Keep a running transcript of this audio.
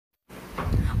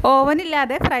Oven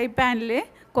ഇല്ലാതെ fry പാനിൽ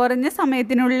കുറഞ്ഞ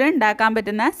സമയത്തിനുള്ളിൽ ഉണ്ടാക്കാൻ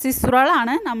പറ്റുന്ന സ്വിസ്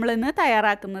ആണ് നമ്മളിന്ന്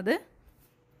തയ്യാറാക്കുന്നത്.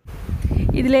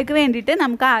 ഇതിലേക്ക് വേണ്ടിയിട്ട്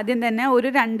നമുക്ക് ആദ്യം തന്നെ ഒരു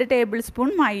 2 ടേബിൾ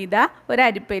സ്പൂൺ മൈദ ഒരു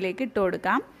അരിപ്പയിലേക്ക് ഇട്ട്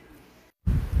കൊടുക്കാം.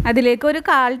 അതിലേക്ക് ഒരു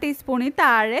 1/4 ടീസ്പൂണിൽ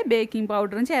താഴെ ബേക്കിംഗ്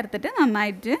പൗഡറും ചേർത്തിട്ട്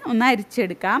നന്നായിട്ട് ഒന്ന്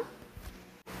അരിച്ചെടുക്കാം.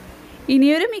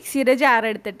 ഇനിയൊരു മിക്സിയുടെ ജാർ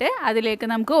എടുത്തിട്ട് അതിലേക്ക്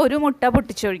നമുക്ക് ഒരു മുട്ട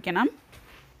പൊട്ടിച്ചൊഴിക്കണം.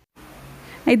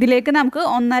 ഇതിലേക്ക് നമുക്ക്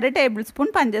 1/2 ടേബിൾ സ്പൂൺ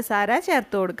പഞ്ചസാര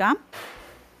ചേർത്ത് കൊടുക്കാം.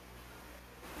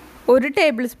 1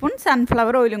 ടേബിൾ സ്പൂൺ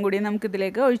സൺഫ്ലവർ ഓയിലും കൂടി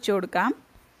നമുക്കിതിലേക്ക് ഒഴിച്ചു കൊടുക്കാം.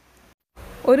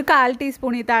 ഒരു 1/4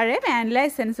 ടീസ്പൂണിൽ താഴെ വാനില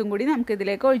എസൻസും കൂടി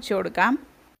നമുക്കിതിലേക്ക് ഒഴിച്ചു കൊടുക്കാം.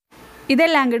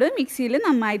 ഇതെല്ലാം കൂടി മിക്സിയിൽ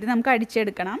നന്നായിട്ട് നമുക്ക്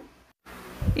അടിച്ചെടുക്കണം.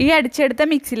 ഈ അടിച്ചെടുത്ത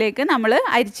മിക്സിയിലേക്ക് നമ്മൾ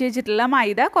അരിച്ചു വെച്ചിട്ടുള്ള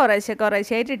മൈദ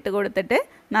കുറേശ്ശെയായിട്ട് ഇട്ട് കൊടുത്തിട്ട്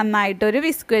നന്നായിട്ടൊരു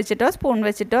വിസ്ക് വെച്ചിട്ടോ സ്പൂൺ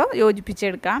വെച്ചിട്ടോ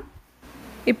യോജിപ്പിച്ചെടുക്കാം.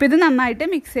 ഇപ്പോൾ ഇത് നന്നായിട്ട്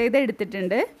മിക്സ്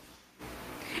ചെയ്തെടുത്തിട്ടുണ്ട്.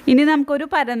 ഇനി നമുക്കൊരു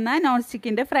പരന്ന നോൺ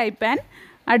സ്റ്റിക്കിൻ്റെ ഫ്രൈ പാൻ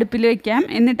അടുപ്പിൽ വയ്ക്കാം.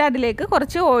 എന്നിട്ട് അതിലേക്ക്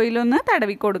കുറച്ച് ഓയിലൊന്ന്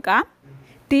തടവി കൊടുക്കാം.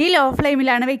 തീ ലോ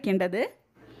ഫ്ലെയിമിലാണ് വെക്കേണ്ടത്.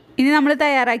 ഇനി നമ്മൾ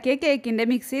തയ്യാറാക്കിയ കേക്കിൻ്റെ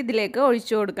മിക്സ് ഇതിലേക്ക്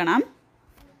ഒഴിച്ചു കൊടുക്കണം.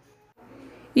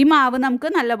 ഈ മാവ് നമുക്ക്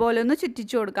നല്ലപോലെ ഒന്ന്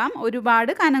ചുറ്റിച്ചു കൊടുക്കാം.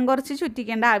 ഒരുപാട് കനം കുറച്ച്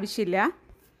ചുറ്റിക്കേണ്ട ആവശ്യമില്ല.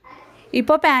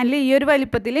 ഇപ്പോൾ പാനിൽ ഈ ഒരു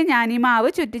വലിപ്പത്തിൽ ഞാൻ ഈ മാവ്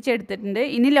ചുറ്റിച്ചെടുത്തിട്ടുണ്ട്.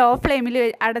 ഇനി ലോ ഫ്ലെയിമിൽ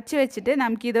അടച്ച് വെച്ചിട്ട്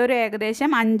നമുക്കിതൊരു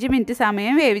ഏകദേശം 5 മിനിറ്റ്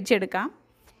സമയം വേവിച്ചെടുക്കാം.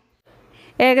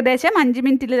 ഏകദേശം 5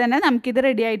 മിനിറ്റിൽ തന്നെ നമുക്കിത്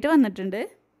റെഡിയായിട്ട് വന്നിട്ടുണ്ട്.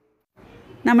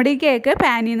 നമ്മുടെ ഈ കേക്ക്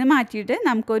പാനിൽ നിന്ന് മാറ്റിയിട്ട്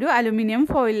നമുക്കൊരു അലുമിനിയം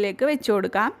ഫോയിലിലേക്ക് വെച്ച്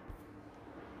കൊടുക്കാം.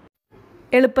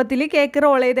 എളുപ്പത്തിൽ കേക്ക്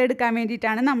റോൾ ചെയ്തെടുക്കാൻ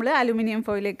വേണ്ടിയിട്ടാണ് നമ്മൾ അലുമിനിയം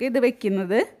ഫോയിലേക്ക് ഇത്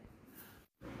വെക്കുന്നത്.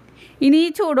 ഇനി ഈ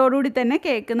ചൂടോടുകൂടി തന്നെ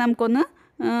കേക്ക് നമുക്കൊന്ന്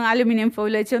അലുമിനിയം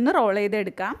ഫോയിൽ വെച്ചൊന്ന് റോൾ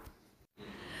ചെയ്തെടുക്കാം.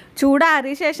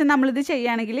 ചൂടാറിയ ശേഷം നമ്മളിത്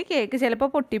ചെയ്യുകയാണെങ്കിൽ കേക്ക് ചിലപ്പോൾ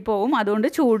പൊട്ടിപ്പോവും. അതുകൊണ്ട്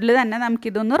ചൂടിൽ തന്നെ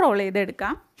നമുക്കിതൊന്ന് റോൾ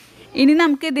ചെയ്തെടുക്കാം. ഇനി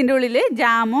നമുക്ക് ഇതിൻ്റെ ഉള്ളിൽ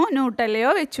ജാമോ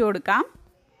ന്യൂട്ടല്ലയോ വെച്ച് കൊടുക്കാം.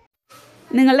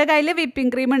 നിങ്ങളുടെ കയ്യിൽ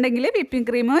വിപ്പിംഗ് ക്രീം ഉണ്ടെങ്കിൽ വിപ്പിംഗ്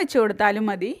ക്രീം വെച്ച് കൊടുത്താലും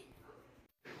മതി.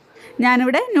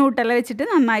 ഞാനിവിടെ ന്യൂട്ടല്ല വെച്ചിട്ട്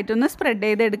നന്നായിട്ടൊന്ന് സ്പ്രെഡ്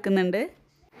ചെയ്തെടുക്കുന്നുണ്ട്.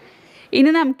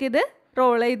 ഇനി നമുക്കിത്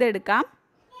റോൾ ചെയ്തെടുക്കാം.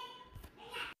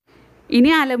 ഇനി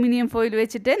അലുമിനിയം ഫോയിൽ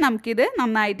വെച്ചിട്ട് നമുക്കിത്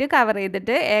നന്നായിട്ട് കവർ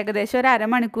ചെയ്തിട്ട് ഏകദേശം ഒരു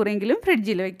അരമണിക്കൂറെങ്കിലും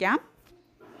ഫ്രിഡ്ജിൽ വയ്ക്കാം.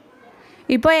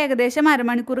 ഇപ്പോൾ ഏകദേശം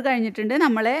അരമണിക്കൂർ കഴിഞ്ഞിട്ടുണ്ട്.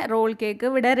 നമ്മളെ റോൾ കേക്ക്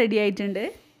ഇവിടെ റെഡി ആയിട്ടുണ്ട്.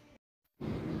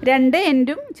 2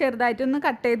 എൻഡും ചെറുതായിട്ടൊന്ന്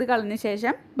കട്ട് ചെയ്ത് കളഞ്ഞ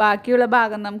ശേഷം ബാക്കിയുള്ള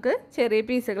ഭാഗം നമുക്ക് ചെറിയ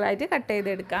പീസുകളായിട്ട് കട്ട്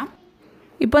ചെയ്തെടുക്കാം.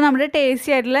 ഇപ്പോൾ നമ്മുടെ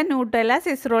ടേസ്റ്റി ആയിട്ടുള്ള Nutella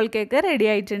Swiss role cake ready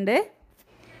ആയിട്ടുണ്ട്.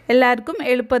 എല്ലാവർക്കും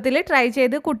എളുപ്പത്തിൽ ട്രൈ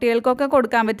ചെയ്ത് കുട്ടികൾക്കൊക്കെ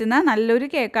കൊടുക്കാൻ പറ്റുന്ന നല്ലൊരു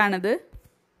കേക്കാണിത്.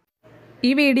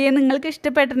 ഈ വീഡിയോ നിങ്ങൾക്ക്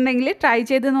ഇഷ്ടപ്പെട്ടിട്ടുണ്ടെങ്കിൽ ട്രൈ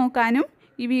ചെയ്ത് നോക്കാനും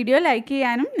ഈ വീഡിയോ ലൈക്ക്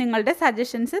ചെയ്യാനും നിങ്ങളുടെ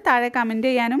സജഷൻസ് താഴെ കമൻറ്റ്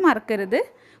ചെയ്യാനും മറക്കരുത്.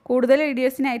 കൂടുതൽ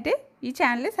വീഡിയോസിനായിട്ട് ഈ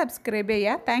ചാനൽ സബ്സ്ക്രൈബ്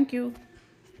ചെയ്യുക. താങ്ക്